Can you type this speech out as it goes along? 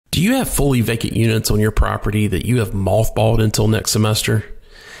Do you have fully vacant units on your property that you have mothballed until next semester?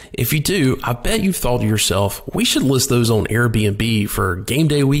 If you do, I bet you've thought to yourself, we should list those on Airbnb for game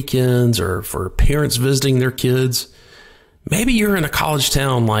day weekends or for parents visiting their kids. Maybe you're in a college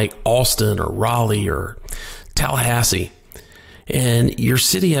town like Austin or Raleigh or Tallahassee, and your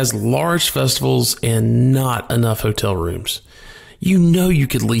city has large festivals and not enough hotel rooms. You know you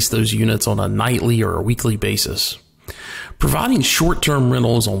could lease those units on a nightly or a weekly basis. Providing short-term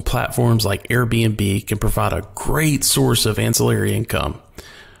rentals on platforms like Airbnb can provide a great source of ancillary income,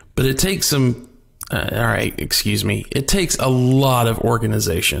 but it takes it takes a lot of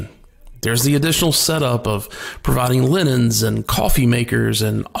organization. There's the additional setup of providing linens and coffee makers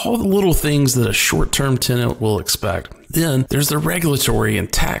and all the little things that a short-term tenant will expect. Then there's the regulatory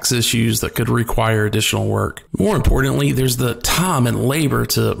and tax issues that could require additional work. More importantly, there's the time and labor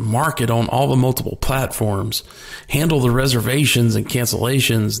to market on all the multiple platforms, handle the reservations and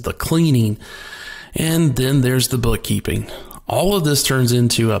cancellations, the cleaning, and then there's the bookkeeping. All of this turns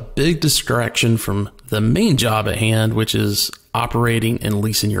into a big distraction from the main job at hand, which is operating and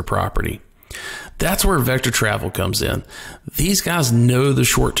leasing your property. That's where Vector Travel comes in. These guys know the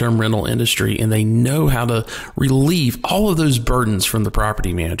short-term rental industry, and they know how to relieve all of those burdens from the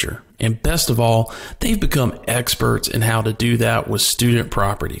property manager. And best of all, they've become experts in how to do that with student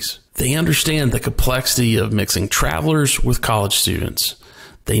properties. They understand the complexity of mixing travelers with college students.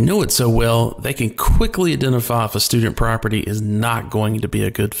 They know it so well, they can quickly identify if a student property is not going to be a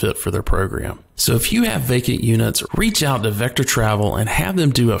good fit for their program. So if you have vacant units, reach out to Vector Travel and have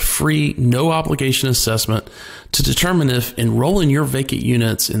them do a free, no obligation assessment to determine if enrolling your vacant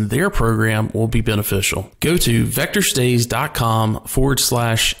units in their program will be beneficial. Go to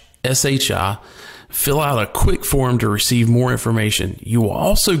vectorstays.com/SHI. Fill out a quick form to receive more information. You will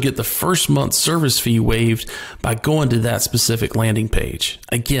also get the first month's service fee waived by going to that specific landing page.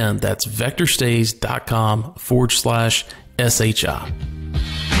 Again, that's vectorstays.com/SHI.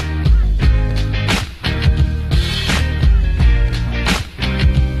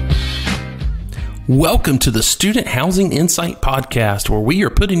 Welcome to the Student Housing Insight Podcast, where we are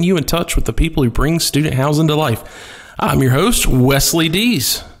putting you in touch with the people who bring student housing to life. I'm your host, Wesley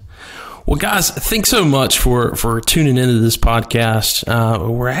Dees. Well, guys, thanks so much for tuning into this podcast.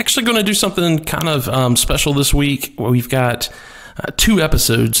 We're actually going to do something kind of special this week. We've got 2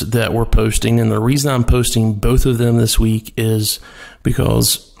 episodes that we're posting, and the reason I'm posting both of them this week is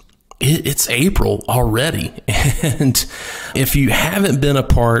because it's April already. And if you haven't been a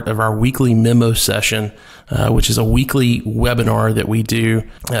part of our weekly memo session, which is a weekly webinar that we do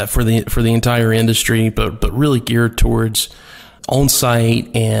for the entire industry, but really geared towards on-site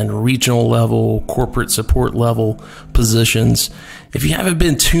and regional level, corporate support level positions. If you haven't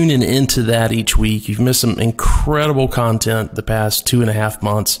been tuning into that each week, you've missed some incredible content the past 2.5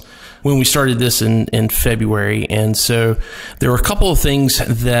 months when we started this in February. And so there were a couple of things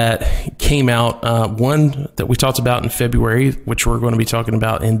that came out. One that we talked about in February, which we're going to be talking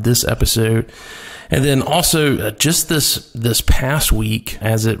about in this episode. And then also just this past week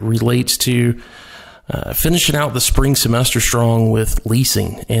as it relates to finishing out the spring semester strong with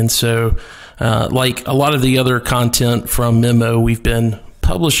leasing. And so, like a lot of the other content from Memo, we've been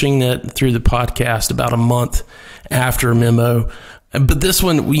publishing it through the podcast about a month after Memo. But this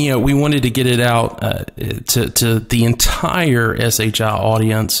one, we wanted to get it out to the entire SHI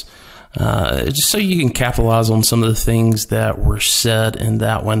audience, just so you can capitalize on some of the things that were said in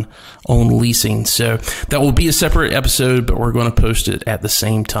that one on leasing. So that will be a separate episode, but we're going to post it at the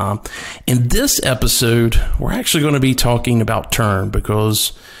same time. In this episode, we're actually going to be talking about term,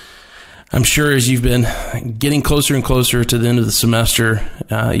 because I'm sure as you've been getting closer and closer to the end of the semester,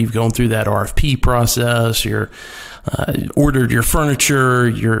 you've gone through that RFP process, you're ordered your furniture,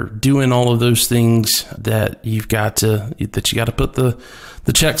 you're doing all of those things that you got to put the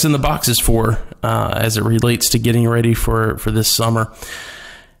checks in the boxes for as it relates to getting ready for this summer.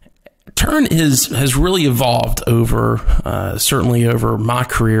 Turn has really evolved certainly over my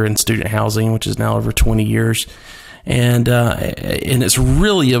career in student housing, which is now over 20 years. And it's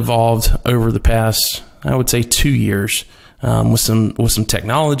really evolved over the past, I would say, 2 years, with some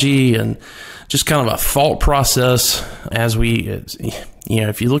technology and just kind of a thought process as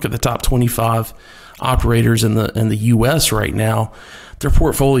if you look at the top 25 operators in the U.S. right now, their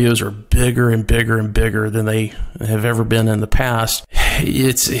portfolios are bigger and bigger and bigger than they have ever been in the past.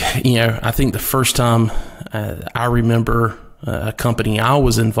 I think the first time I remember a company I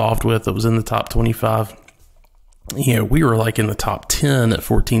was involved with that was in the top 25, we were like in the top 10 at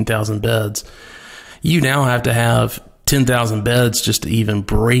 14,000 beds. You now have to have 10,000 beds just to even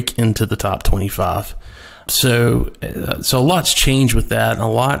break into the top 25. So a lot's changed with that, and a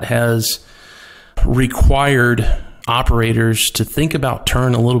lot has required operators to think about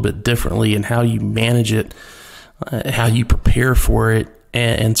turn a little bit differently and how you manage it, how you prepare for it,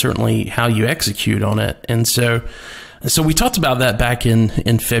 and certainly how you execute on it. And so we talked about that back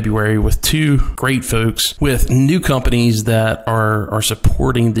in February with two great folks with new companies that are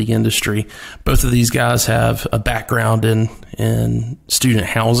supporting the industry. Both of these guys have a background in student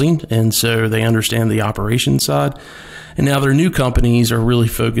housing, and so they understand the operations side. And now their new companies are really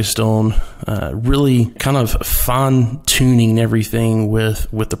focused on really kind of fine-tuning everything with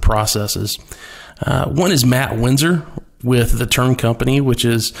the processes. One is Matt Windsor with the Turn Company, which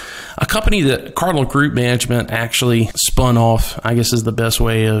is a company that Cardinal Group Management actually spun off, I guess is the best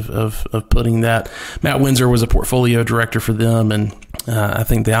way of putting that. Matt Windsor was a portfolio director for them, and I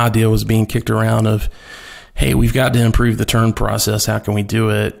think the idea was being kicked around of, hey, we've got to improve the turn process. How can we do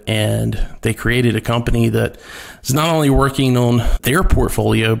it? And they created a company that is not only working on their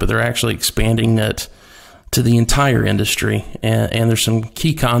portfolio, but they're actually expanding it to the entire industry. And there's some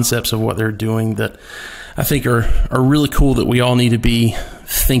key concepts of what they're doing that I think are really cool that we all need to be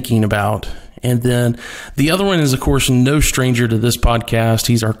thinking about. And then the other one is, of course, no stranger to this podcast.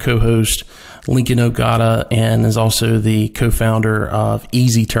 He's our co-host, Lincoln Ogata, and is also the co-founder of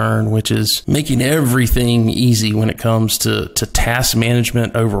Easy Turn, which is making everything easy when it comes to task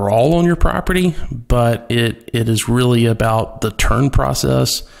management overall on your property. But it is really about the turn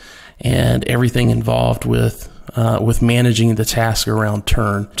process and everything involved with managing the task around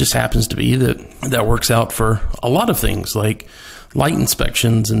turn. Just happens to be that works out for a lot of things like light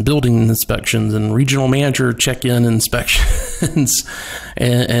inspections and building inspections and regional manager check-in inspections.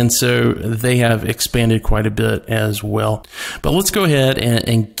 and so they have expanded quite a bit as well. But let's go ahead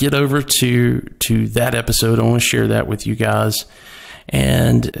and get over to that episode. I want to share that with you guys.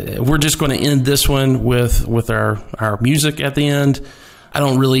 And we're just going to end this one with our music at the end. I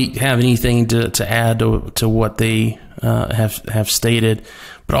don't really have anything to add to what they have stated,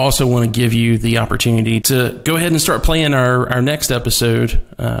 but I also want to give you the opportunity to go ahead and start playing our next episode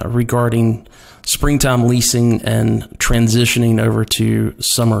regarding springtime leasing and transitioning over to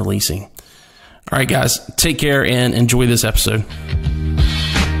summer leasing. All right, guys, take care and enjoy this episode.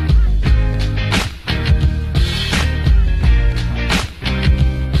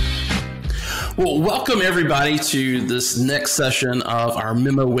 Well, welcome everybody to this next session of our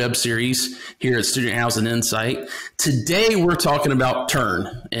Memo Web series here at Student Housing Insight. Today we're talking about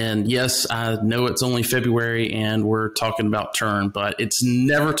turn. And yes, I know it's only February and we're talking about turn, but it's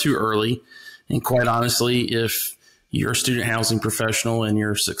never too early. And quite honestly, if you're a student housing professional and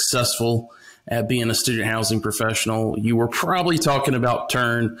you're successful at being a student housing professional, you were probably talking about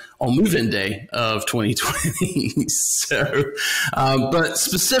turn on move-in day of 2020. But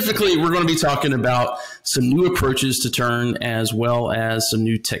specifically, we're going to be talking about some new approaches to turn as well as some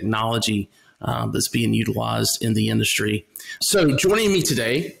new technology that's being utilized in the industry. So joining me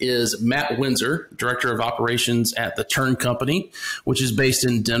today is Matt Windsor, Director of Operations at the Turn Company, which is based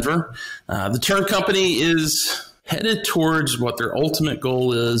in Denver. The Turn Company is headed towards what their ultimate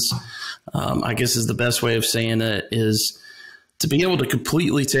goal is, I guess is the best way of saying it, is to be able to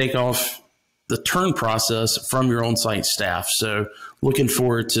completely take off the turn process from your on-site staff. So looking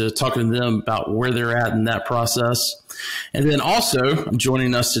forward to talking to them about where they're at in that process. And then also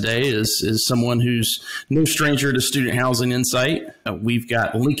joining us today is someone who's no stranger to Student Housing Insight. We've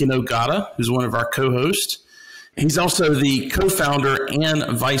got Lincoln Ogata, who's one of our co-hosts. He's also the co-founder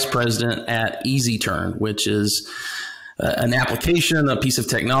and vice president at Easy Turn, which is an application, a piece of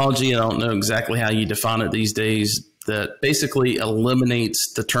technology. I don't know exactly how you define it these days, that basically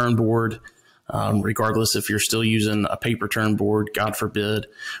eliminates the turn board, regardless if you're still using a paper turn board, God forbid,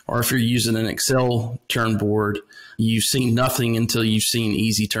 or if you're using an Excel turn board. You've seen nothing until you've seen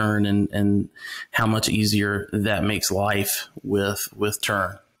Easy Turn and how much easier that makes life with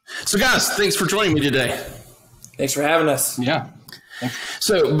turn. So guys, thanks for joining me today. Thanks for having us. Yeah.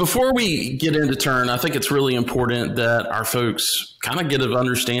 So before we get into turn, I think it's really important that our folks kind of get an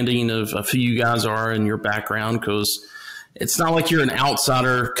understanding of who you guys are and your background, because it's not like you're an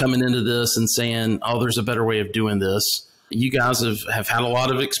outsider coming into this and saying, oh, there's a better way of doing this. You guys have had a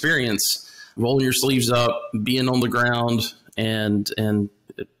lot of experience rolling your sleeves up, being on the ground, and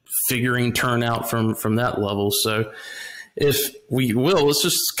figuring turn out from that level. So if we will,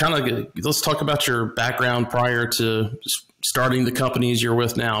 let's talk about your background prior to starting the companies you're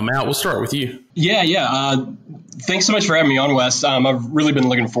with now. Matt, we'll start with you. Yeah. Thanks so much for having me on, Wes. I've really been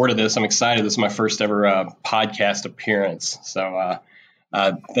looking forward to this. I'm excited. This is my first ever podcast appearance. So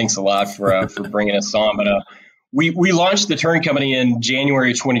thanks a lot for bringing us on. But we launched the Turn Company in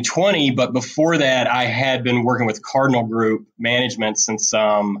January 2020, but before that, I had been working with Cardinal Group Management since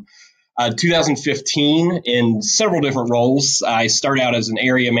 2015 in several different roles. I started out as an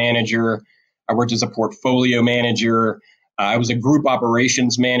area manager. I worked as a portfolio manager. I was a group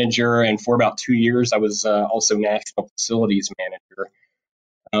operations manager, and for about 2 years, I was also national facilities manager.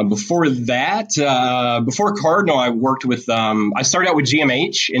 Before that, before Cardinal, I worked with, I started out with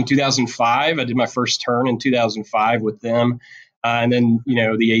GMH in 2005. I did my first turn in 2005 with them. And then,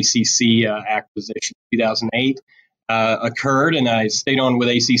 the ACC acquisition in 2008 occurred, and I stayed on with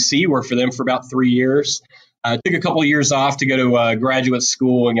ACC, worked for them for about 3 years. I took a couple of years off to go to graduate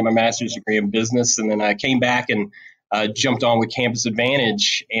school and get my master's degree in business. And then I came back and jumped on with Campus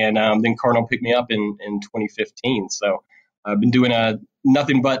Advantage. And then Cardinal picked me up in 2015. So I've been doing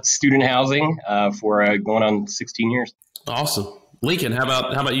nothing but student housing for going on 16 years. Awesome. Lincoln, how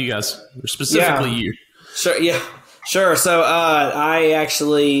about you guys? Or specifically you? Sure. Yeah, sure. So I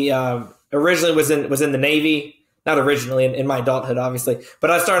actually originally was in the Navy. Not originally in my adulthood, obviously, but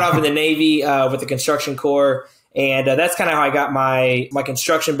I started off in the Navy with the construction corps. And that's kind of how I got my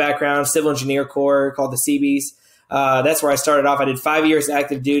construction background, civil engineer corps called the Seabees. That's where I started off. I did 5 years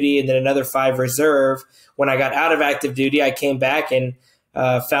active duty and then another 5 reserve. When I got out of active duty, I came back and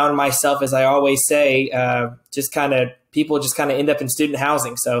found myself, as I always say, people just kind of end up in student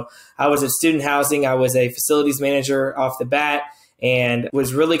housing. So I was at student housing. I was a facilities manager off the bat and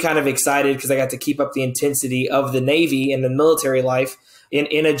was really kind of excited because I got to keep up the intensity of the Navy and the military life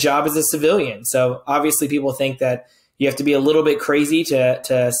in a job as a civilian. So obviously people think that you have to be a little bit crazy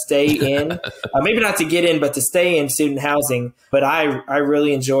to stay in, maybe not to get in, but to stay in student housing. But I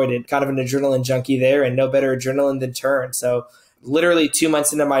really enjoyed it, kind of an adrenaline junkie there, and no better adrenaline than Turn. So literally 2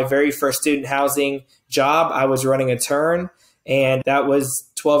 months into my very first student housing job, I was running a Turn, and that was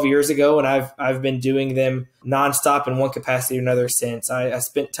 12 years ago. And I've been doing them nonstop in one capacity or another since. I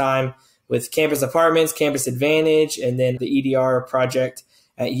spent time with Campus Apartments, Campus Advantage, and then the EDR project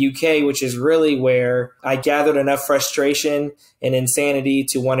at UK, which is really where I gathered enough frustration and insanity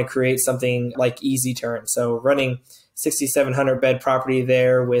to want to create something like Easy Turn. So running 6,700 bed property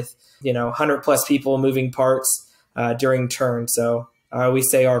there with 100 plus people moving parts during Turn. So I always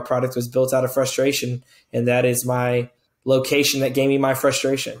say our product was built out of frustration, and that is my location that gave me my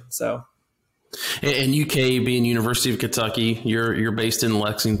frustration. So. And UK being University of Kentucky, you're based in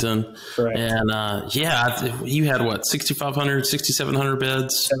Lexington. Correct. And you had what, 6,500, 6,700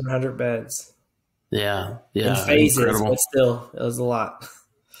 beds? 700 beds. Yeah. In phases, incredible. but still, it was a lot.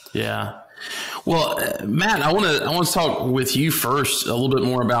 Yeah. Well, Matt, I want to talk with you first a little bit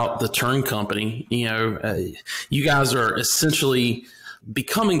more about the Turn Company. You guys are essentially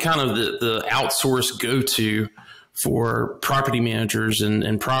becoming kind of the outsourced go-to for property managers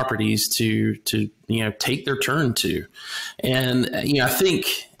and properties to take their turn to. And I think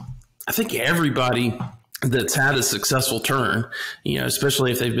everybody that's had a successful turn,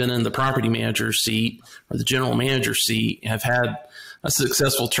 especially if they've been in the property manager seat or the general manager seat, have had a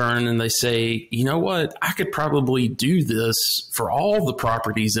successful turn, and they say, you know what, I could probably do this for all the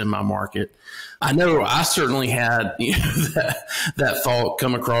properties in my market. I know I certainly had that thought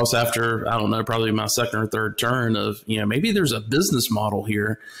come across after, I don't know, probably my second or third turn of, maybe there's a business model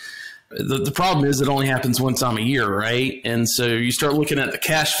here. The problem is it only happens one time a year, right? And so you start looking at the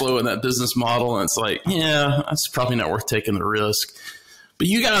cash flow in that business model, and it's like, yeah, that's probably not worth taking the risk. But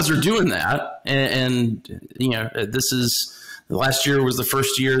you guys are doing that, and this is, last year was the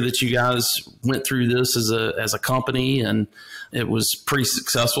first year that you guys went through this as a company, and it was pretty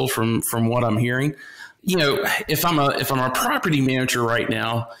successful from what I'm hearing. If I'm a property manager right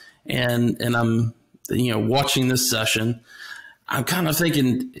now and I'm watching this session, I'm kind of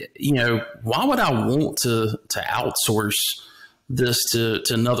thinking, why would I want to outsource this to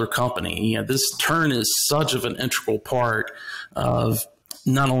another company? This Turn is such of an integral part of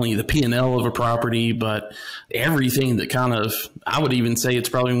not only the P&L of a property, but everything that kind of, I would even say it's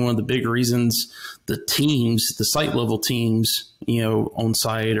probably one of the big reasons the teams, the site level teams, on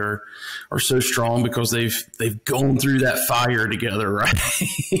site are so strong, because they've gone through that fire together,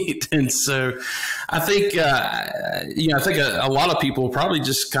 right? And so I think, I think a lot of people probably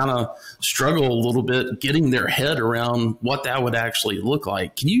just kind of struggle a little bit getting their head around what that would actually look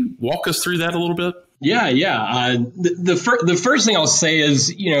like. Can you walk us through that a little bit? Yeah. The first thing I'll say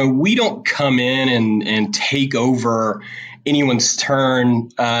is, we don't come in and take over anyone's turn.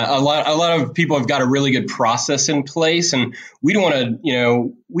 A lot of people have got a really good process in place, and we don't want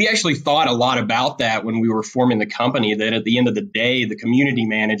to, we actually thought a lot about that when we were forming the company, that at the end of the day, the community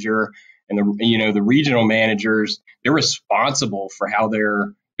manager and the regional managers, they're responsible for how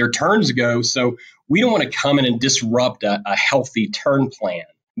their their turns go. So we don't want to come in and disrupt a healthy turn plan.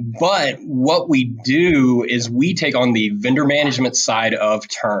 But what we do is we take on the vendor management side of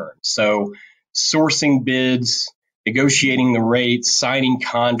turn. So sourcing bids, negotiating the rates, signing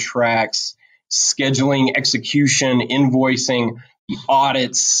contracts, scheduling execution, invoicing, the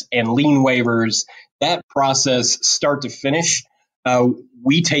audits, and lien waivers. That process, start to finish,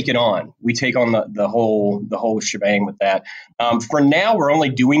 we take it on. We take on the whole shebang with that. For now, we're only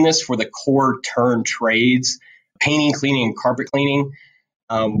doing this for the core turn trades, painting, cleaning, and carpet cleaning.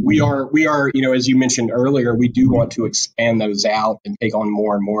 We are, as you mentioned earlier, we do want to expand those out and take on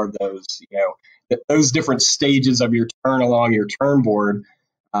more and more of those, those different stages of your turn along your turn board,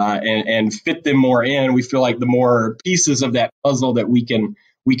 and fit them more in. We feel like the more pieces of that puzzle that we can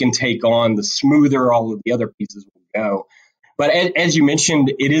take on, the smoother all of the other pieces will go. But as you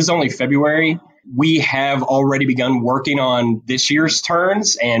mentioned, it is only February. We have already begun working on this year's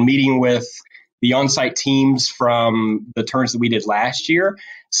turns and meeting with the on-site teams from the turns that we did last year.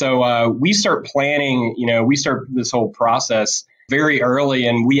 So we start planning, we start this whole process very early,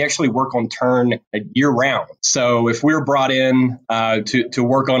 and we actually work on turn year round. So if we're brought in to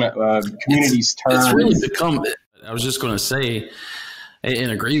work on a community's turn. It's really become, I was just going to say,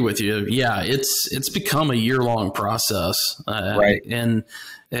 and agree with you. Yeah, it's become a year-long process. Right. And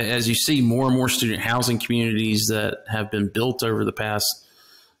as you see more and more student housing communities that have been built over the past,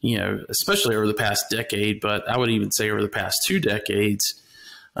 especially over the past decade, but I would even say over the past 2 decades,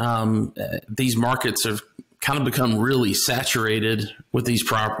 these markets have kind of become really saturated with these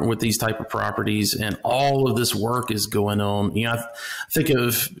type of properties, and all of this work is going on. I think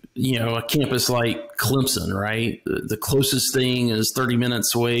of a campus like Clemson, right? The closest thing is 30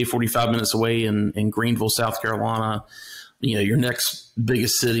 minutes away, 45 minutes away in Greenville, South Carolina. Your next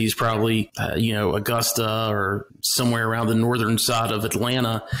biggest city is probably, Augusta or somewhere around the northern side of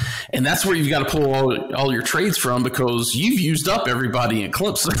Atlanta. And that's where you've got to pull all your trades from, because you've used up everybody in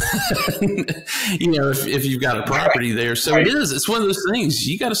Clemson, if you've got a property there. So it's one of those things.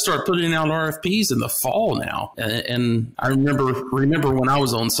 You got to start putting out RFPs in the fall now. And I remember when I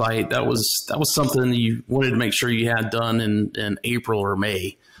was on site, that was something you wanted to make sure you had done in April or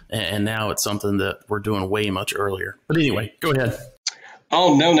May. And now it's something that we're doing way much earlier. But anyway, go ahead.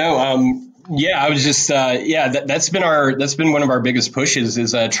 Oh, no. I was just, that's been one of our biggest pushes,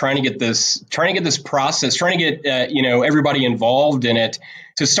 is trying to get this process, trying to get, everybody involved in it,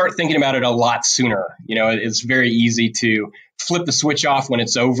 to start thinking about it a lot sooner. It's very easy to flip the switch off when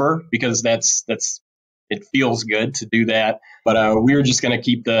it's over, because it feels good to do that. But we're just going to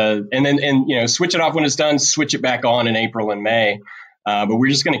keep switch it off when it's done, switch it back on in April and May. But we're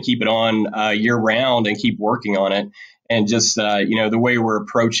just going to keep it on year round and keep working on it. And just, the way we're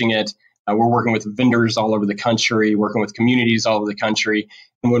approaching it, we're working with vendors all over the country, working with communities all over the country.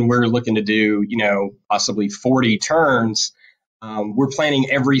 And when we're looking to do, possibly 40 turns, we're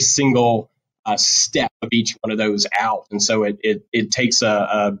planning every single step of each one of those out. And so it takes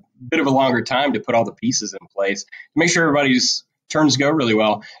a bit of a longer time to put all the pieces in place to make sure everybody's turns go really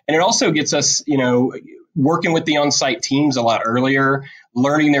well. And it also gets us, working with the on-site teams a lot earlier,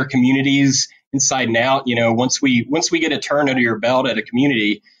 learning their communities inside and out. Once we get a turn under your belt at a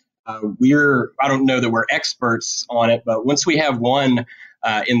community, I don't know that we're experts on it, but once we have one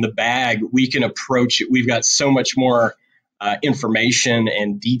in the bag, we can approach it. We've got so much more information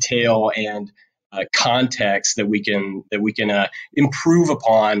and detail and context that we can improve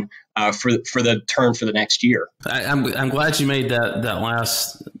upon for the turn for the next year. I'm glad you made that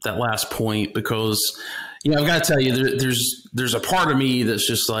last point, because I've got to tell you, there's a part of me that's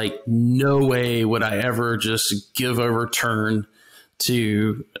just like, no way would I ever just give over turn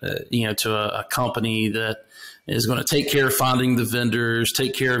to a company that is going to take care of finding the vendors,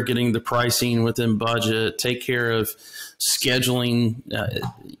 take care of getting the pricing within budget, take care of scheduling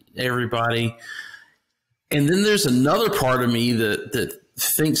everybody. And then there's another part of me that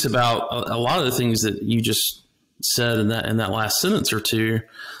thinks about a lot of the things that you just said in that last sentence or two,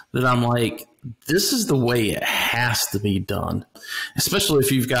 that I'm like, this is the way it has to be done, especially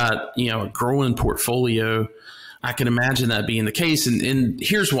if you've got, a growing portfolio. I can imagine that being the case. And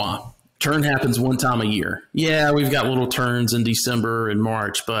here's why. Turn happens one time a year. Yeah, we've got little turns in December and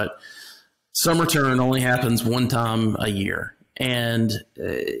March, but summer turn only happens one time a year. And,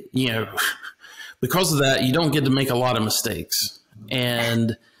 because of that, you don't get to make a lot of mistakes.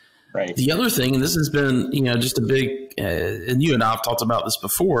 And right. The other thing, and this has been, just a big, and you and I have talked about this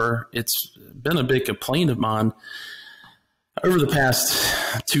before, it's been a big complaint of mine. Over the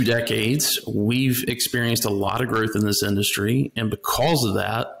past 2 decades, we've experienced a lot of growth in this industry. And because of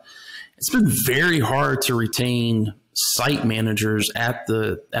that, it's been very hard to retain site managers at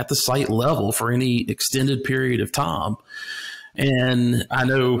the site level for any extended period of time. And I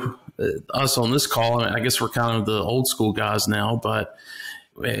know us on this call, I guess we're kind of the old school guys now,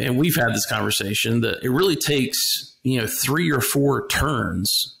 and we've had this conversation that it really takes, 3 or 4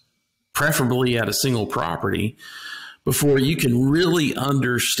 turns, preferably at a single property, before you can really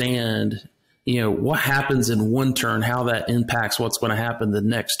understand, what happens in one turn, how that impacts what's going to happen the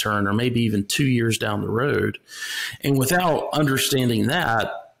next turn, or maybe even 2 years down the road. And without understanding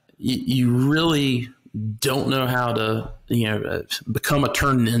that, you really don't know how to, become a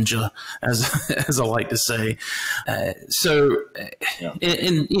turn ninja, as I like to say. Let's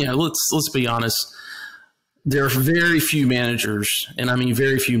be honest. There are very few managers, and I mean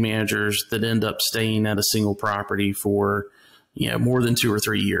very few managers, that end up staying at a single property for, more than 2 or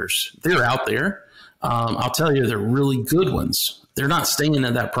 3 years. They're out there. I'll tell you, they're really good ones. They're not staying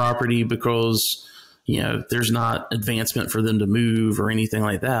at that property because, there's not advancement for them to move or anything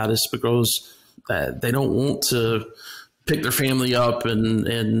like that. It's because they don't want to pick their family up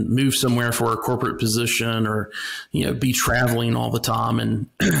and move somewhere for a corporate position, or, be traveling all the time. And,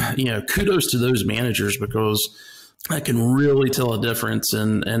 kudos to those managers, because I can really tell a difference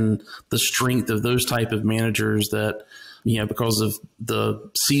in the strength of those type of managers that, because of the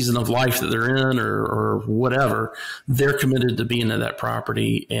season of life that they're in, or whatever, they're committed to being at that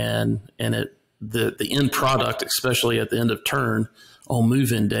property, and the end product, especially at the end of turn on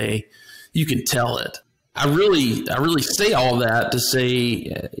move-in day, you can tell it. I really say all that to say,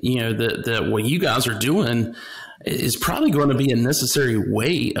 that what you guys are doing is probably going to be a necessary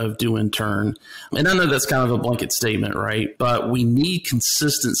way of doing turn. And I know that's kind of a blanket statement, right? But we need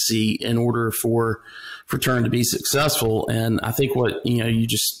consistency in order for turn to be successful. And I think what, you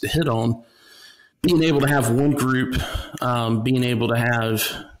just hit on, being able to have one group, being able to have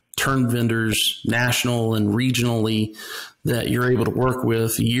turn vendors national and regionally that you're able to work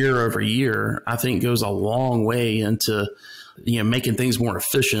with year over year, I think goes a long way into, making things more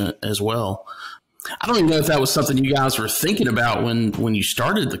efficient as well. I don't even know if that was something you guys were thinking about when you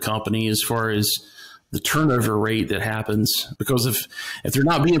started the company, as far as the turnover rate that happens, because if they're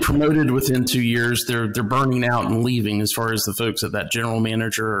not being promoted within 2 years, they're burning out and leaving, as far as the folks at that general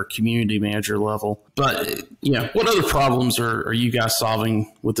manager or community manager level. But what other problems are you guys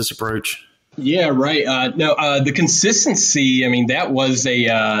solving with this approach? Yeah, right. The consistency, I mean, that was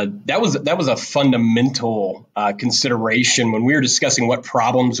a fundamental consideration when we were discussing what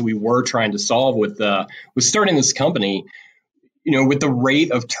problems we were trying to solve with starting this company. With the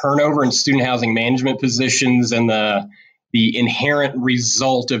rate of turnover in student housing management positions and the inherent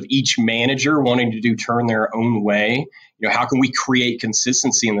result of each manager wanting to do turn their own way, how can we create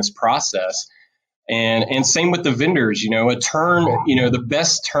consistency in this process? And same with the vendors, a turn, the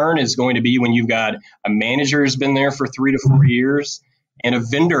best turn is going to be when you've got a manager who's been there for 3 to 4 years and a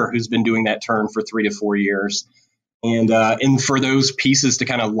vendor who's been doing that turn for 3 to 4 years. And for those pieces to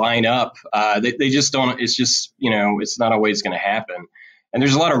kind of line up, they just don't, it's just, it's not always going to happen. And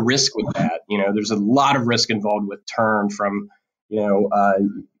there's a lot of risk with that. There's a lot of risk involved with turn from,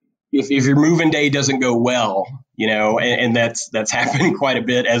 if your move-in day doesn't go well, and that's happened quite a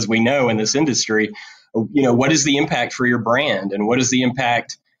bit, as we know in this industry. What is the impact for your brand, and what is the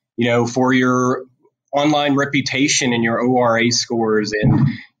impact, for your online reputation and your ORA scores, and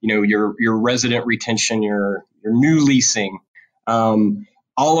your resident retention, your new leasing,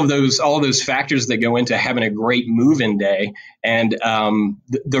 all of those factors that go into having a great move-in day, and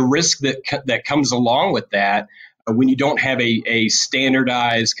the risk that comes along with that. When you don't have a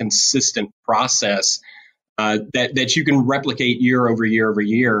standardized, consistent process that you can replicate year over year over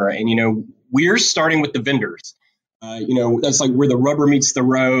year. And, we're starting with the vendors. That's like where the rubber meets the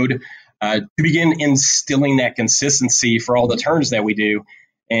road to begin instilling that consistency for all the turns that we do.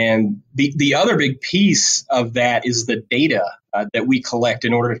 And the other big piece of that is the data that we collect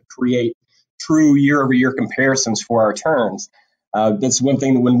in order to create true year over year comparisons for our turns. That's one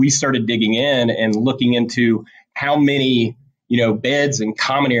thing that when we started digging in and looking into how many, beds and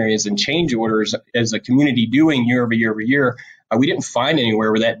common areas and change orders as a community doing year over year over year, we didn't find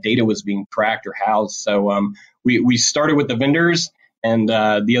anywhere where that data was being tracked or housed. So we started with the vendors, and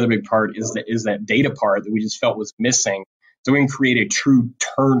the other big part is that data part that we just felt was missing. So we can create a true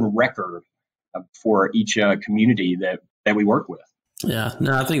turn record for each community that we work with. Yeah,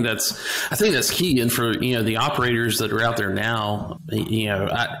 no, I think that's key. And for, the operators that are out there now,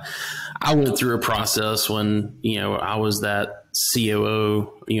 I went through a process when, I was that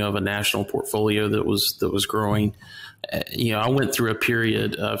COO, of a national portfolio that was growing. I went through a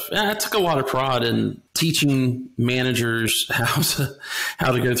period of, I took a lot of pride in teaching managers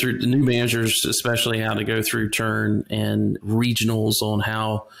how to go through, the new managers, especially how to go through turn and regionals on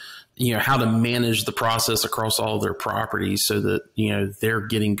how to manage the process across all of their properties so that, they're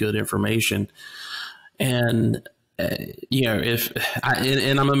getting good information. And,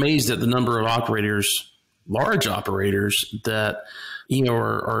 I'm amazed at the number of operators, large operators that,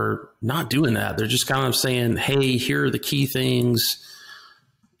 are not doing that. They're just kind of saying, hey, here are the key things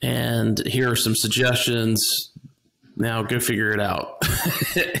and here are some suggestions. Now go figure it out.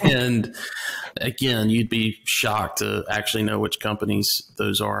 And again, you'd be shocked to actually know which companies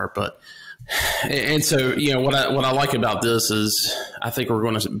those are. And so, what I like about this is I think we're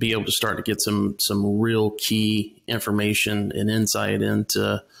going to be able to start to get some real key information and insight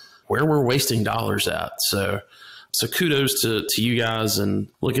into where we're wasting dollars at. So kudos to you guys, and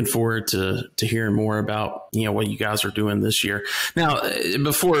looking forward to hearing more about, what you guys are doing this year. Now,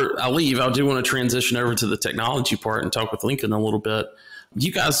 before I leave, I do want to transition over to the technology part and talk with Lincoln a little bit.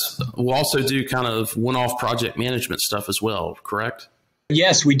 You guys will also do kind of one-off project management stuff as well, correct?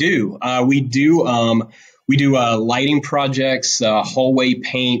 Yes, we do. We do lighting projects, hallway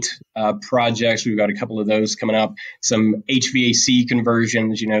paint projects. We've got a couple of those coming up. Some HVAC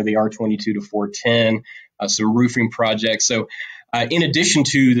conversions, the R22 to 410. Some roofing projects. So in addition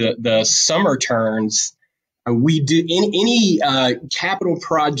to the summer turns, we do any capital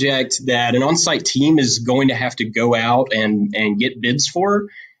project that an on-site team is going to have to go out and get bids for.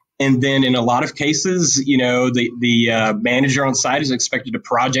 And then in a lot of cases, the manager on site is expected to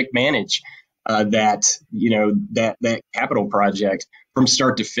project manage that capital project from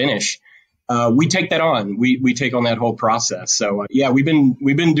start to finish. We take that on. We take on that whole process. So we've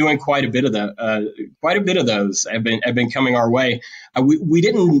been doing quite a bit of those have been coming our way. We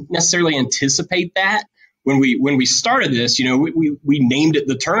didn't necessarily anticipate that when we started this. We named it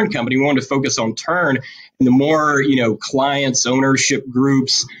the Turn Company. We wanted to focus on turn, and the more clients, ownership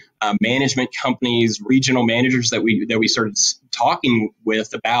groups, management companies, regional managers that we started talking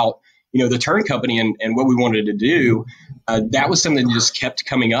with about the Turn Company and what we wanted to do, that was something that just kept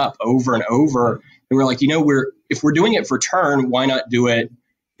coming up over and over. And we're like, if we're doing it for Turn, why not do it,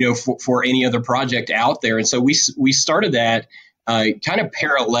 for any other project out there? And so we started that kind of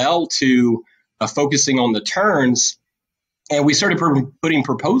parallel to focusing on the turns. And we started putting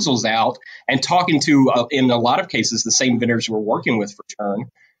proposals out and talking to, in a lot of cases, the same vendors we're working with for Turn.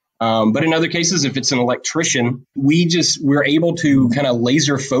 But in other cases, if it's an electrician, we're able to kind of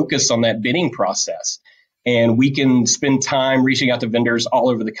laser focus on that bidding process. And we can spend time reaching out to vendors all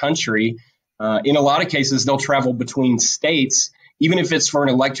over the country. In a lot of cases, they'll travel between states, even if it's for an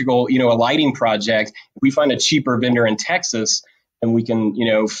electrical, a lighting project. If we find a cheaper vendor in Texas and we can,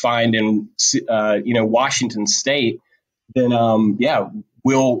 find in, Washington State, then,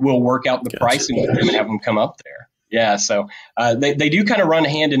 we'll work out the pricing with them and have them come up there. Yeah, so they do kind of run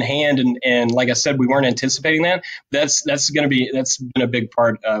hand in hand, and like I said, we weren't anticipating that. That's been a big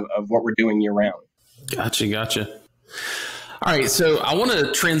part of what we're doing year round. Gotcha. All right, so I want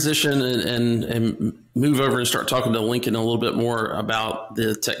to transition and move over and start talking to Lincoln a little bit more about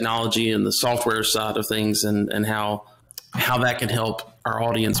the technology and the software side of things, and how that can help our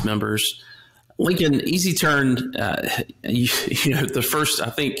audience members. Lincoln, Easy Turn, the first, I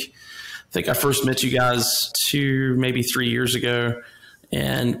think I first met you guys maybe 3 years ago.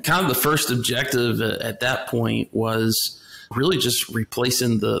 And kind of the first objective at that point was really just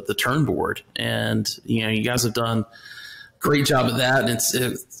replacing the turn board. And, you guys have done a great job of that. And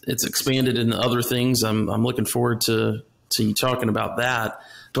it's expanded into other things. I'm looking forward to you talking about that.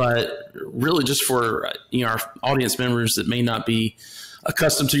 But really just for, our audience members that may not be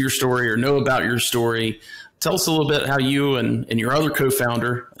accustomed to your story or know about your story, tell us a little bit how you and your other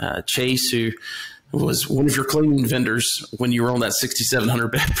co-founder, Chase, who was one of your cleaning vendors when you were on that 6,700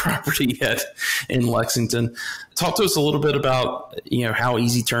 bed property in Lexington. Talk to us a little bit about, how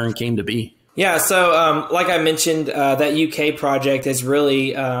Easy Turn came to be. Yeah. So, like I mentioned, that UK project is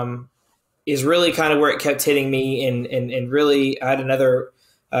really kind of where it kept hitting me. And really, I had another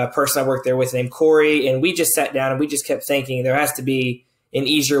person I worked there with named Corey, and we just sat down and we just kept thinking there has to be an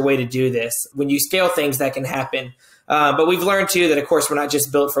easier way to do this. When you scale things, that can happen. But we've learned too that, of course, we're not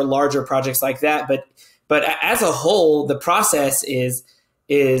just built for larger projects like that. But as a whole, the process is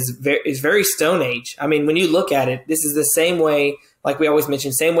very Stone Age. I mean, when you look at it, this is the same way, like we always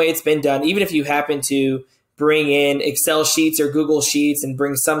mention, same way it's been done. Even if you happen to bring in Excel sheets or Google Sheets and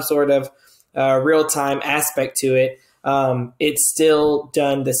bring some sort of real-time aspect to it, it's still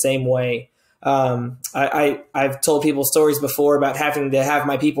done the same way. I've told people stories before about having to have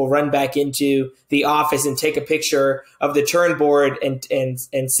my people run back into the office and take a picture of the turn board and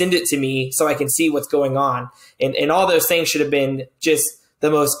send it to me so I can see what's going on. And all those things should have been just the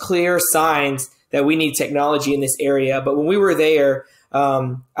most clear signs that we need technology in this area. But when we were there,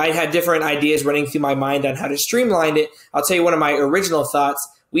 I had different ideas running through my mind on how to streamline it. I'll tell you one of my original thoughts.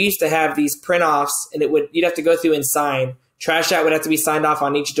 We used to have these print offs, and you'd have to go through and sign. Trash out would have to be signed off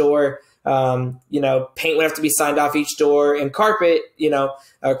on each door. Paint would have to be signed off each door, and carpet,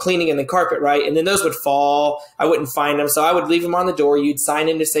 cleaning and then carpet, right? And then those would fall. I wouldn't find them. So I would leave them on the door. You'd sign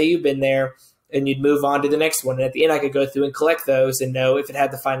in to say you've been there, and you'd move on to the next one. And at the end, I could go through and collect those and know if it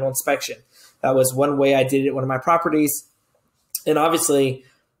had the final inspection. That was one way I did it at one of my properties. And obviously,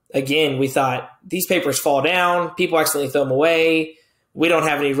 again, we thought these papers fall down, people accidentally throw them away. We don't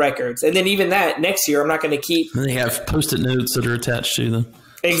have any records. And then even that next year, I'm not going to keep. They have Post-it notes that are attached to them.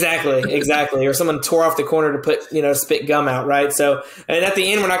 Exactly. Or someone tore off the corner to put, spit gum out, right? So, and at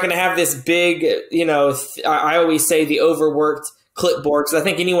the end, we're not going to have this big, I always say the overworked clipboard, because I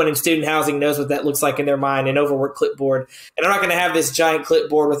think anyone in student housing knows what that looks like in their mind, an overworked clipboard. And I'm not going to have this giant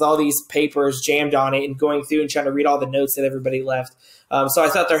clipboard with all these papers jammed on it and going through and trying to read all the notes that everybody left. So I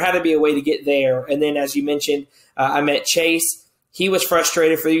thought there had to be a way to get there. And then, as you mentioned, I met Chase. He was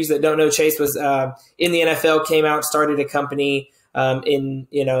frustrated. For those that don't know, Chase was in the NFL, came out, started a company in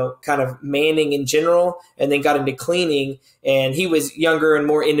kind of manning in general, and then got into cleaning. And he was younger and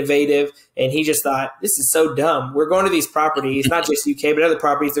more innovative, and he just thought, this is so dumb. We're going to these properties, not just UK, but other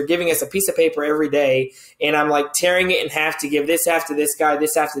properties. They're giving us a piece of paper every day, and I'm like tearing it in half to give this half to this guy,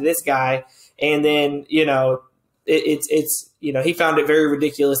 this half to this guy. And then, it's he found it very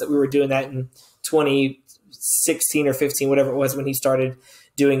ridiculous that we were doing that in 2016 or 15, whatever it was when he started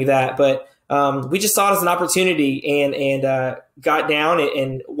doing that. But we just saw it as an opportunity and got down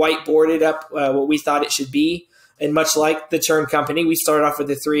and whiteboarded up what we thought it should be. And much like the Turn Company, we started off with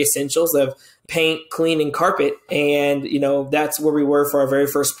the 3 essentials of paint, clean, and carpet. And, that's where we were for our very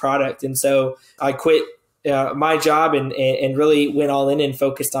first product. And so I quit my job and really went all in and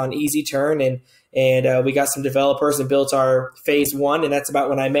focused on Easy Turn. And we got some developers and built our phase 1. And that's about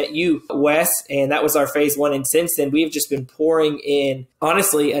when I met you, Wes. And that was our phase 1. And since then, we've just been pouring in,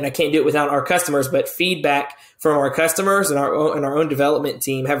 honestly, and I can't do it without our customers, but feedback from our customers and our own development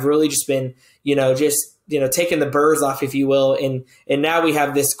team have really just been, taking the burrs off, if you will. And now we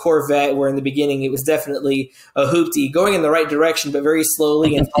have this Corvette where in the beginning it was definitely a hoopty going in the right direction, but very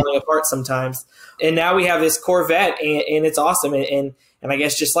slowly and falling apart sometimes. And now we have this Corvette and it's awesome. And I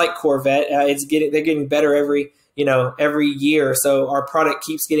guess just like Corvette, they're getting better every year. So our product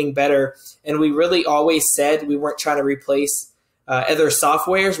keeps getting better. And we really always said we weren't trying to replace other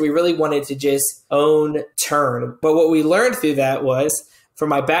softwares. We really wanted to just own Turn. But what we learned through that was, from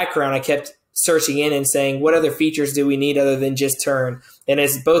my background, I kept searching in and saying, what other features do we need other than just Turn? And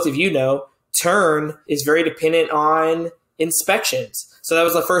as both of you know, Turn is very dependent on inspections. So that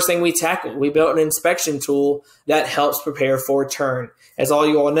was the first thing we tackled. We built an inspection tool that helps prepare for Turn. As all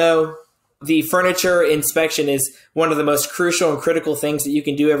you all know, the furniture inspection is one of the most crucial and critical things that you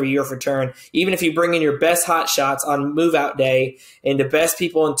can do every year for Turn. Even if you bring in your best hot shots on move-out day and the best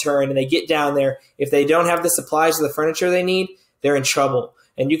people in Turn and they get down there, if they don't have the supplies of the furniture they need, they're in trouble.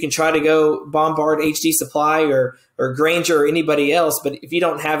 And you can try to go bombard HD Supply or Granger or anybody else, but if you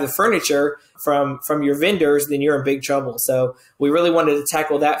don't have the furniture from your vendors, then you're in big trouble. So we really wanted to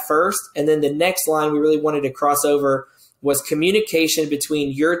tackle that first. And then the next line we really wanted to cross over was communication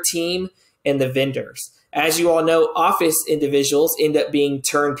between your team and the vendors. As you all know, office individuals end up being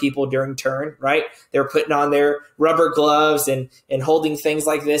Turn people during Turn, right? They're putting on their rubber gloves and holding things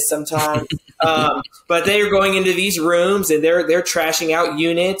like this sometimes. But they're going into these rooms and they're trashing out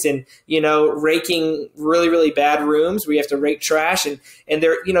units and, raking really, really bad rooms where you have to rake trash. And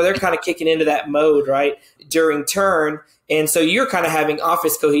they're kind of kicking into that mode, right, during Turn. And so you're kind of having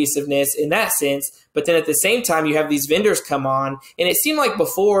office cohesiveness in that sense. But then at the same time, you have these vendors come on. And it seemed like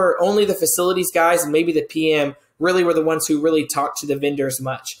before only the facilities guys and maybe the PM really were the ones who really talked to the vendors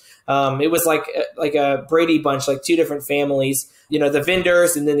much. It was like a Brady Bunch, like 2 different families, the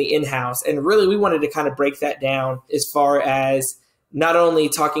vendors and then the in-house. And really we wanted to kind of break that down as far as not only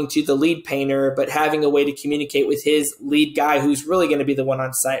talking to the lead painter, but having a way to communicate with his lead guy who's really going to be the one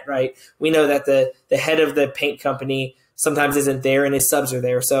on site, right? We know that the head of the paint company sometimes isn't there and his subs are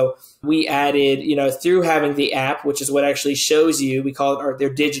there. So we added, through having the app, which is what actually shows you, we call it their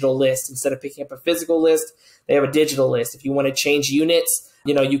digital list. Instead of picking up a physical list, they have a digital list. If you want to change units,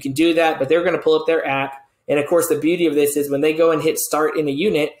 you can do that, but they're going to pull up their app. And of course, the beauty of this is when they go and hit start in a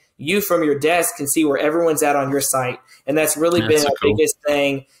unit, you from your desk can see where everyone's at on your site. And that's really been our biggest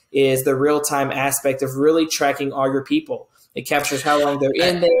thing, is the real-time aspect of really tracking all your people. It captures how long they're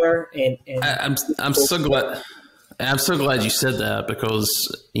in there. And I'm so glad. I'm so glad you said that, because,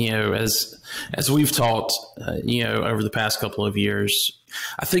 as we've talked, over the past couple of years,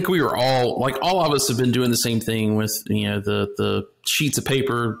 I think we were all of us have been doing the same thing with, the sheets of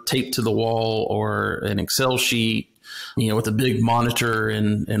paper taped to the wall, or an Excel sheet, with a big monitor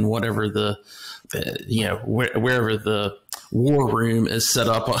and whatever wherever the war room is set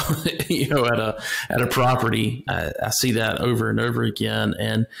up, at a property. I see that over and over again.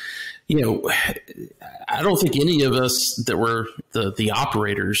 And, I don't think any of us that were the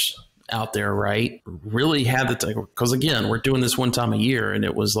operators out there, right, really had the time, because again, we're doing this one time a year, and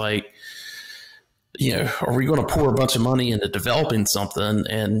it was like, are we going to pour a bunch of money into developing something?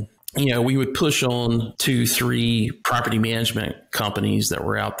 And, we would push on 2-3 property management companies that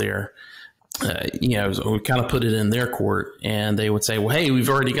were out there. So we kind of put it in their court, and they would say, well, hey, we've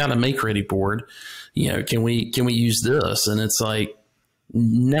already got a make ready board. Can we use this? And it's like,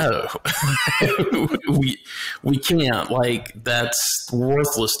 no, we can't. Like, that's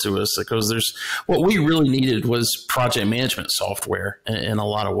worthless to us, because what we really needed was project management software in a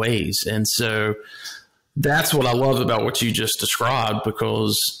lot of ways. And so that's what I love about what you just described,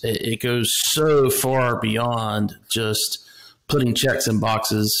 because it goes so far beyond just putting checks in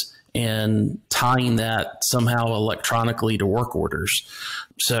boxes and tying that somehow electronically to work orders.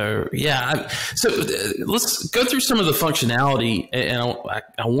 So, yeah. So let's go through some of the functionality. And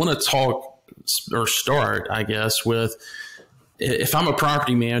I want to talk, or start, I guess, with, if I'm a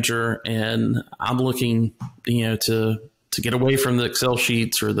property manager and I'm looking, to get away from the Excel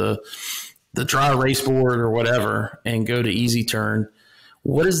sheets or the dry erase board or whatever, and go to Easy Turn.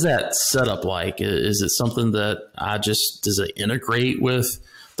 What is that setup like? Is it something that does it integrate with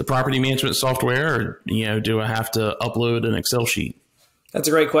the property management software, or, do I have to upload an Excel sheet? That's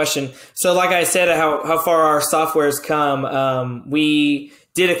a great question. So like I said, how far our software's come, we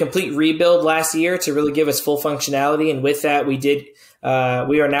did a complete rebuild last year to really give us full functionality. And with that, we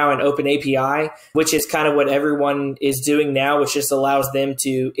are now an open API, which is kind of what everyone is doing now, which just allows them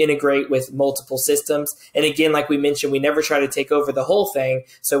to integrate with multiple systems. And again, like we mentioned, we never try to take over the whole thing.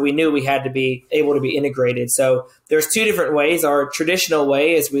 So we knew we had to be able to be integrated. So there's 2 different ways. Our traditional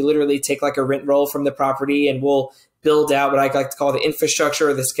way is we literally take like a rent roll from the property, and we'll build out what I like to call the infrastructure,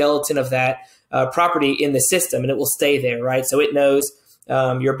 or the skeleton of that property in the system, and it will stay there, right? So it knows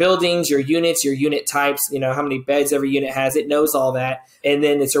your buildings, your units, your unit types, how many beds every unit has. It knows all that, and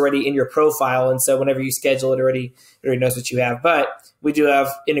then it's already in your profile. And so whenever you schedule it, it already knows what you have. But we do have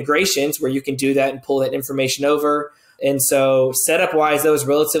integrations where you can do that and pull that information over. And so setup wise, that was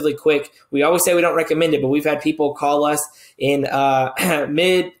relatively quick. We always say we don't recommend it, but we've had people call us in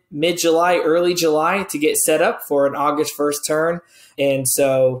mid-July, early July, to get set up for an August 1st turn. And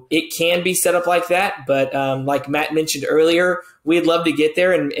so it can be set up like that. But like Matt mentioned earlier, we'd love to get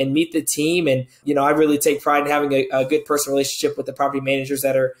there and meet the team. And, I really take pride in having a good personal relationship with the property managers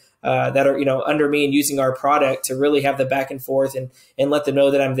that are under me and using our product, to really have the back and forth and let them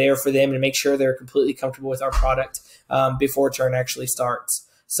know that I'm there for them, and make sure they're completely comfortable with our product before turn actually starts.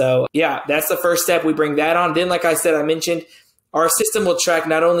 So yeah, that's the first step. We bring that on. Then, like I mentioned, our system will track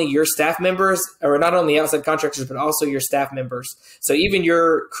not only your staff members, or not only outside contractors, but also your staff members. So even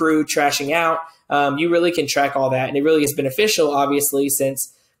your crew trashing out, you really can track all that. And it really is beneficial, obviously,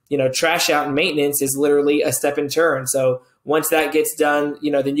 since, trash out and maintenance is literally a step in turn. So once that gets done,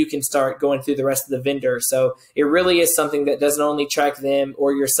 then you can start going through the rest of the vendor. So it really is something that doesn't only track them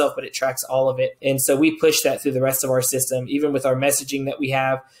or yourself, but it tracks all of it. And so we push that through the rest of our system, even with our messaging that we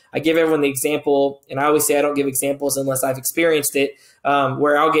have. I give everyone the example, and I always say I don't give examples unless I've experienced it,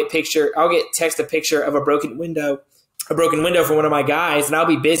 where I'll get text a picture of a broken window from one of my guys, and I'll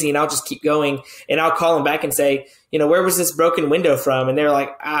be busy and I'll just keep going, and I'll call them back and say, where was this broken window from? And they're like,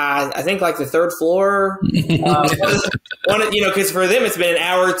 I think like the 3rd floor. Because for them it's been an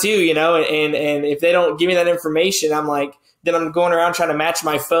hour or 2, and if they don't give me that information, I'm like, then I'm going around trying to match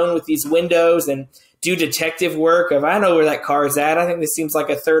my phone with these windows and do detective work of, I know where that car is at. I think this seems like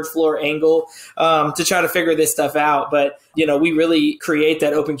a 3rd floor angle, to try to figure this stuff out. But, we really create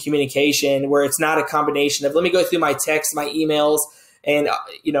that open communication where it's not a combination of, let me go through my texts, my emails, and,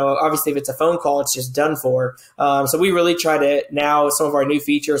 obviously if it's a phone call, it's just done for. So we really try to, now some of our new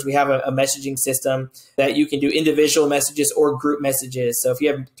features, we have a messaging system that you can do individual messages or group messages. So if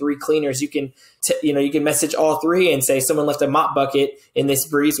you have 3 cleaners, you can, you can message all 3 and say someone left a mop bucket in this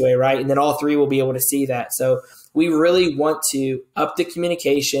breezeway, right? And then all 3 will be able to see that. So we really want to up the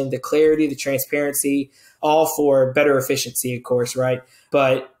communication, the clarity, the transparency, all for better efficiency, of course, right?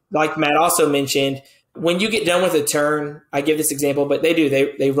 But like Matt also mentioned, when you get done with a turn, I give this example, but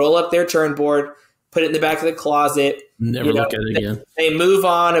they roll up their turn board, put it in the back of the closet. Never look at it again. They move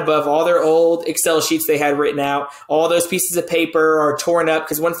on above all their old Excel sheets they had written out. All those pieces of paper are torn up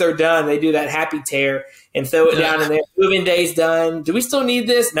because once they're done, they do that happy tear and throw it down, and their moving day's done. Do we still need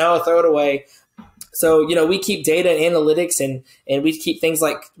this? No, throw it away. So, we keep data and analytics, and we keep things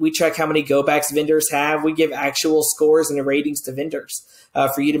like we track how many go-backs vendors have. We give actual scores and ratings to vendors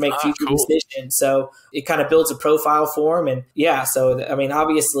for you to make future decisions. So it kind of builds a profile for them. And so,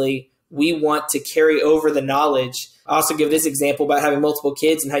 obviously we want to carry over the knowledge. I also give this example about having multiple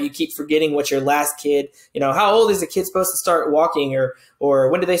kids and how you keep forgetting what your last kid, how old is a kid supposed to start walking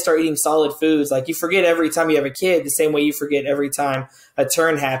or when do they start eating solid foods? Like you forget every time you have a kid, the same way you forget every time a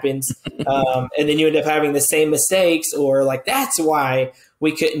turn happens. And then you end up having the same mistakes, or like, that's why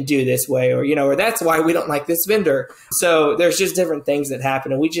we couldn't do this way, or that's why we don't like this vendor. So there's just different things that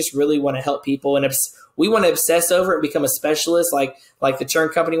happen, and we just really want to help people, and we want to obsess over it and become a specialist like the turn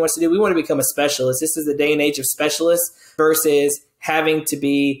company wants to do. We want to become a specialist. This is the day and age of specialists versus having to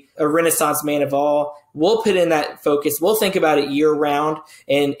be a Renaissance man of all. We'll put in that focus. We'll think about it year round.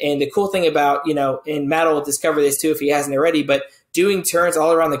 And the cool thing about, and Matt will discover this too if he hasn't already, but doing turns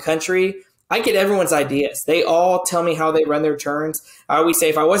all around the country, I get everyone's ideas. They all tell me how they run their turns. I always say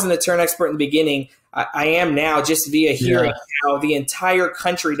if I wasn't a turn expert in the beginning, I am now just via hearing how the entire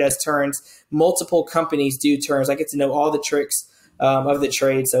country does turns. Multiple companies do turns. I get to know all the tricks of the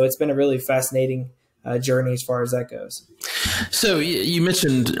trade. So it's been a really fascinating journey as far as that goes. So you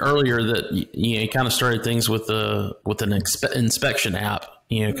mentioned earlier that you kind of started things with an inspection app,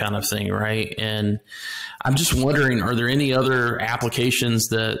 kind of thing, right? And I'm just wondering, are there any other applications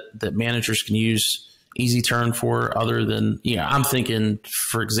that managers can use Easy Turn for other than, I'm thinking,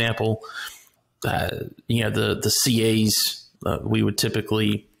 for example, the CAs, we would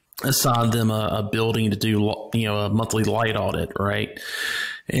typically assign them a building to do, a monthly light audit, right?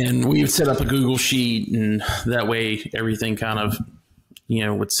 And we would set up a Google sheet, and that way everything kind of,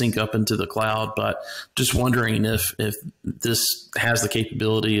 would sync up into the cloud. But just wondering if this has the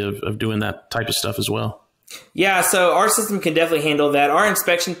capability of doing that type of stuff as well. Yeah, so our system can definitely handle that. Our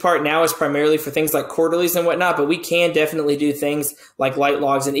inspection part now is primarily for things like quarterlies and whatnot, but we can definitely do things like light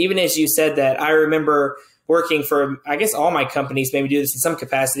logs. And even as you said that, I remember working for, I guess all my companies maybe do this in some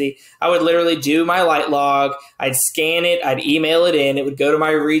capacity. I would literally do my light log, I'd scan it, I'd email it in, it would go to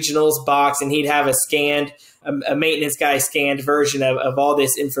my regionals box, and he'd have a maintenance guy scanned version of all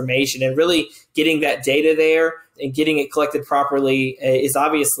this information. And really getting that data there and getting it collected properly is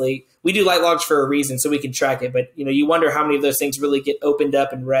obviously, we do light logs for a reason so we can track it. But, you wonder how many of those things really get opened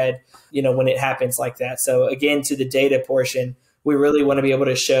up and read, when it happens like that. So again, to the data portion, we really want to be able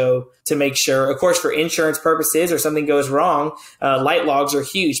to show to make sure, of course, for insurance purposes or something goes wrong, light logs are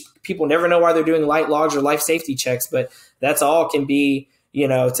huge. People never know why they're doing light logs or life safety checks, but that's all can be,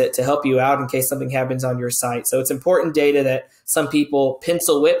 to help you out in case something happens on your site. So it's important data that some people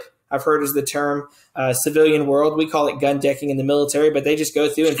pencil whip, I've heard is the term, civilian world. We call it gun decking in the military, but they just go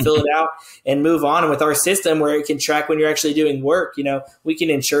through and fill it out and move on. And with our system where it can track when you're actually doing work, we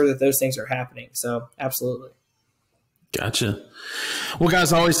can ensure that those things are happening. So absolutely. Gotcha. Well,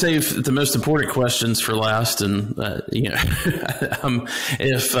 guys, I always save the most important questions for last, and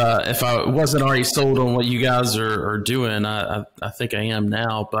if I wasn't already sold on what you guys are doing, I think I am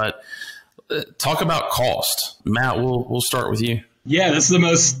now. But talk about cost, Matt. We'll start with you. Yeah, this is the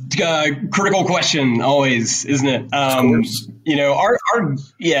most critical question always, isn't it? Of course.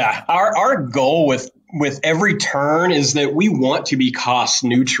 Our goal with every turn is that we want to be cost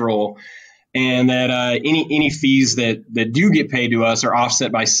neutral. And that any fees that do get paid to us are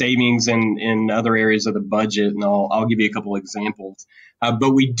offset by savings in other areas of the budget. And I'll give you a couple examples.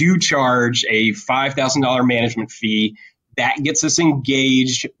 But we do charge a $5,000 management fee that gets us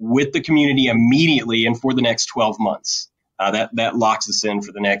engaged with the community immediately and for the next 12 months. That locks us in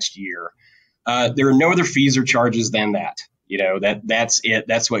for the next year. There are no other fees or charges than that. That's it.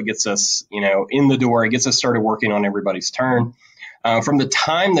 That's what gets us, in the door. It gets us started working on everybody's turn. From the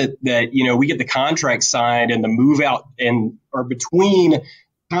time that we get the contract signed and the move out or between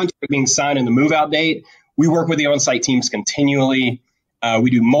contract being signed and the move out date, we work with the on-site teams continually.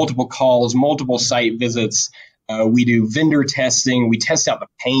 We do multiple calls, multiple site visits. We do vendor testing. We test out the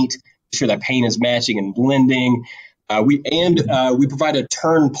paint, make sure that paint is matching and blending. We provide a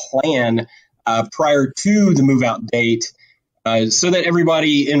turn plan prior to the move out date. So that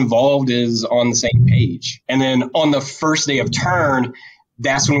everybody involved is on the same page. And then on the first day of turn,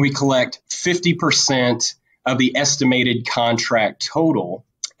 that's when we collect 50% of the estimated contract total.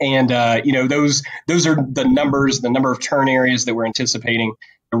 And, those are the numbers, the number of turn areas that we're anticipating.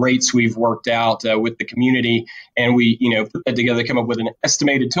 the rates we've worked out with the community, and we, put that together, come up with an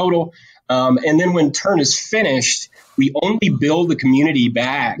estimated total. And then when turn is finished, we only bill the community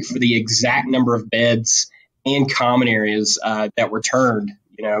back for the exact number of beds and common areas that were turned,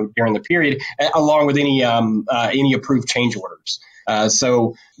 during the period, along with any approved change orders.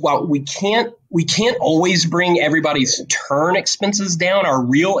 So while we can't always bring everybody's turn expenses down, our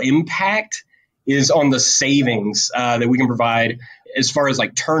real impact is on the savings that we can provide as far as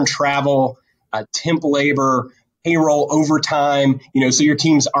like turn travel, temp labor, payroll, overtime, so your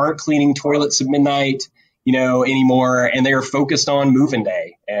teams aren't cleaning toilets at midnight, anymore. And they are focused on move-in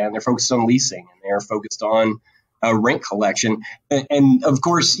day, and they're focused on leasing, and they're focused on rent collection. And of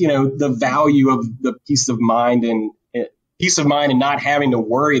course, the value of the peace of mind and not having to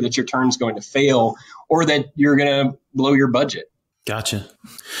worry that your turn's going to fail or that you're going to blow your budget. Gotcha.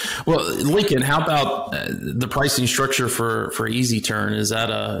 Well, Lincoln, how about the pricing structure for Easy Turn? Is it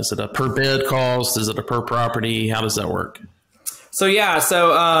a per bed cost? Is it a per property? How does that work? So,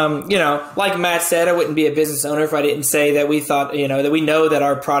 like Matt said, I wouldn't be a business owner if I didn't say that we thought, that we know that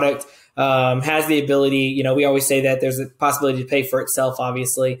our product has the ability, we always say that there's a possibility to pay for itself,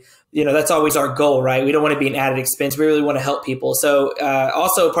 obviously. That's always our goal, right? We don't want to be an added expense. We really want to help people. So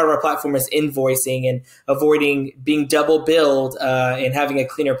also part of our platform is invoicing and avoiding being double billed and having a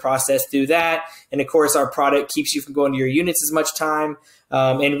cleaner process through that. And of course, our product keeps you from going to your units as much time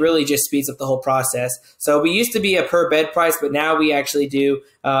and really just speeds up the whole process. So we used to be a per bed price, but now we actually do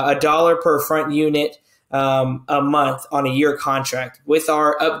 $1 per front unit a month on a year contract. With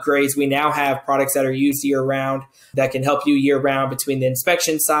our upgrades, we now have products that are used year round that can help you year round between the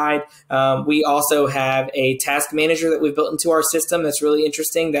inspection side. We also have a task manager that we've built into our system that's really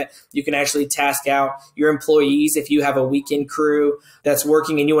interesting, that you can actually task out your employees. If you have a weekend crew that's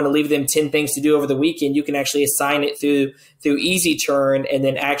working and you want to leave them 10 things to do over the weekend, you can actually assign it through Easy Turn and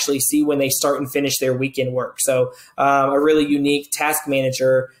then actually see when they start and finish their weekend work. So a really unique task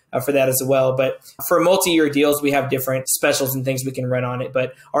manager for that as well. But for multi-year deals, we have different specials and things we can run on it.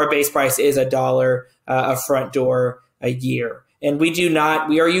 But our base price is $1 a front door a year. And we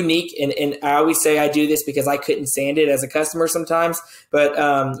are unique. And I always say I do this because I couldn't stand it as a customer sometimes,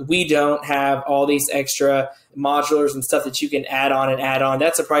 but we don't have all these extra modulars and stuff that you can add on and add on.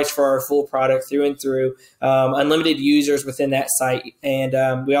 That's a price for our full product through and through, unlimited users within that site.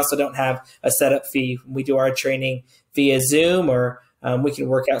 And we also don't have a setup fee. We do our training via Zoom, or we can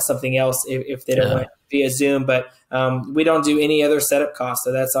work out something else if they don't want it via Zoom, but we don't do any other setup costs.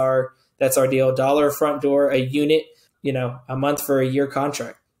 So that's our deal. $1 front door, a unit, a month for a year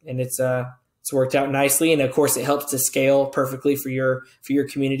contract. And it's worked out nicely. And of course it helps to scale perfectly for your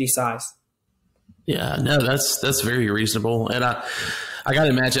community size. Yeah, no, that's very reasonable. And I got to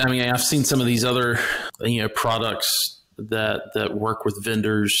imagine, I've seen some of these other, products that work with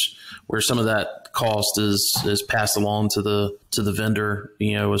vendors where some of that cost is passed along to the vendor,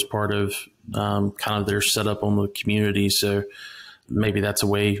 as part of kind of their setup on the community. So maybe that's a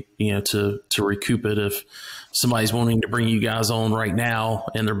way, to recoup it. If somebody's wanting to bring you guys on right now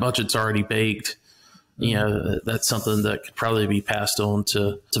and their budget's already baked, that's something that could probably be passed on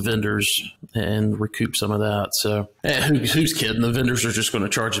to vendors and recoup some of that. So who's kidding? The vendors are just going to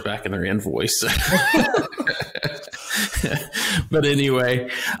charge it back in their invoice. But anyway,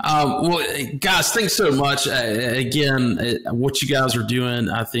 well, guys, thanks so much. Again, what you guys are doing,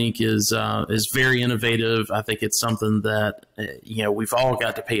 I think, is very innovative. I think it's something that we've all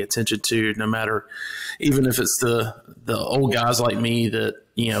got to pay attention to, no matter, even if it's the old guys like me that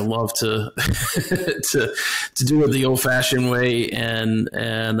love to to do it the old-fashioned way and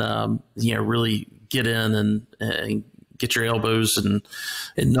really get in and get your elbows and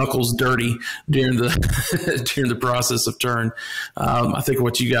knuckles dirty during the process of turn. I think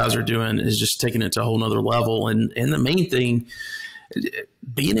what you guys are doing is just taking it to a whole nother level. And the main thing,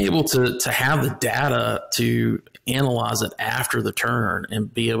 being able to have the data to analyze it after the turn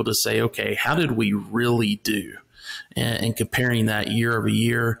and be able to say, okay, how did we really do? And comparing that year over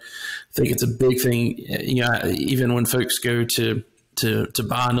year, I think it's a big thing. Even when folks go to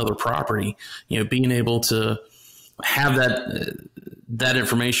buy another property, being able to have that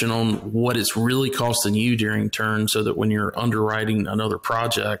information on what it's really costing you during turn, so that when you're underwriting another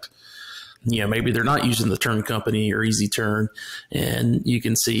project, maybe they're not using the turn company or Easy Turn, and you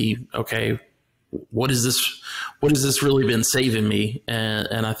can see, okay, what is this really been saving me?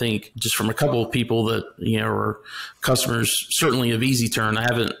 And I think just from a couple of people that, are customers, certainly of Easy Turn, I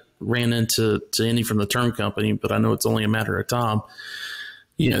haven't ran into any from the turn company, but I know it's only a matter of time.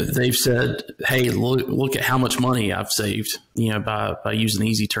 they've said, hey, look at how much money I've saved, by using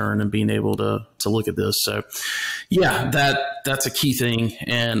Easy Turn and being able to look at this. So yeah, that's a key thing.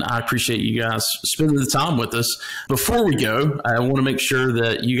 And I appreciate you guys spending the time with us. Before we go, I want to make sure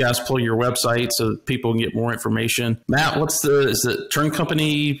that you guys plug your website so that people can get more information. Matt, is it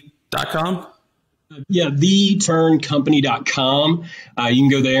turncompany.com? Yeah, theturncompany.com. You can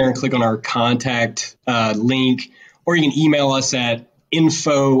go there and click on our contact link, or you can email us at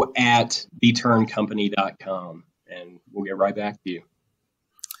info@theturncompany.com, and we'll get right back to you.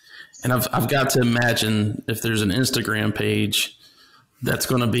 And I've got to imagine if there's an Instagram page, that's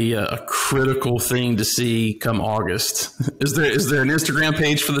going to be a critical thing to see come August. Is there an Instagram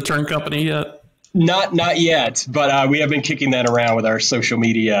page for the Turn Company yet? Not yet, but we have been kicking that around with our social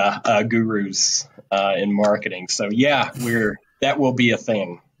media gurus in marketing. So yeah, that will be a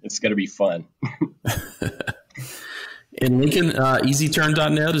thing. It's going to be fun. In Lincoln,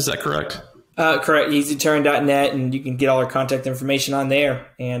 easyturn.net, is that correct? Correct, easyturn.net, and you can get all our contact information on there.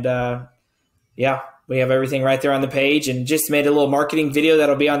 And yeah, we have everything right there on the page, and just made a little marketing video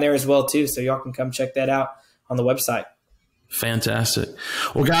that'll be on there as well too, so y'all can come check that out on the website. Fantastic.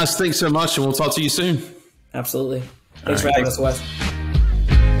 Well, guys, thanks so much, and we'll talk to you soon. Absolutely. Thanks for having us, Wes.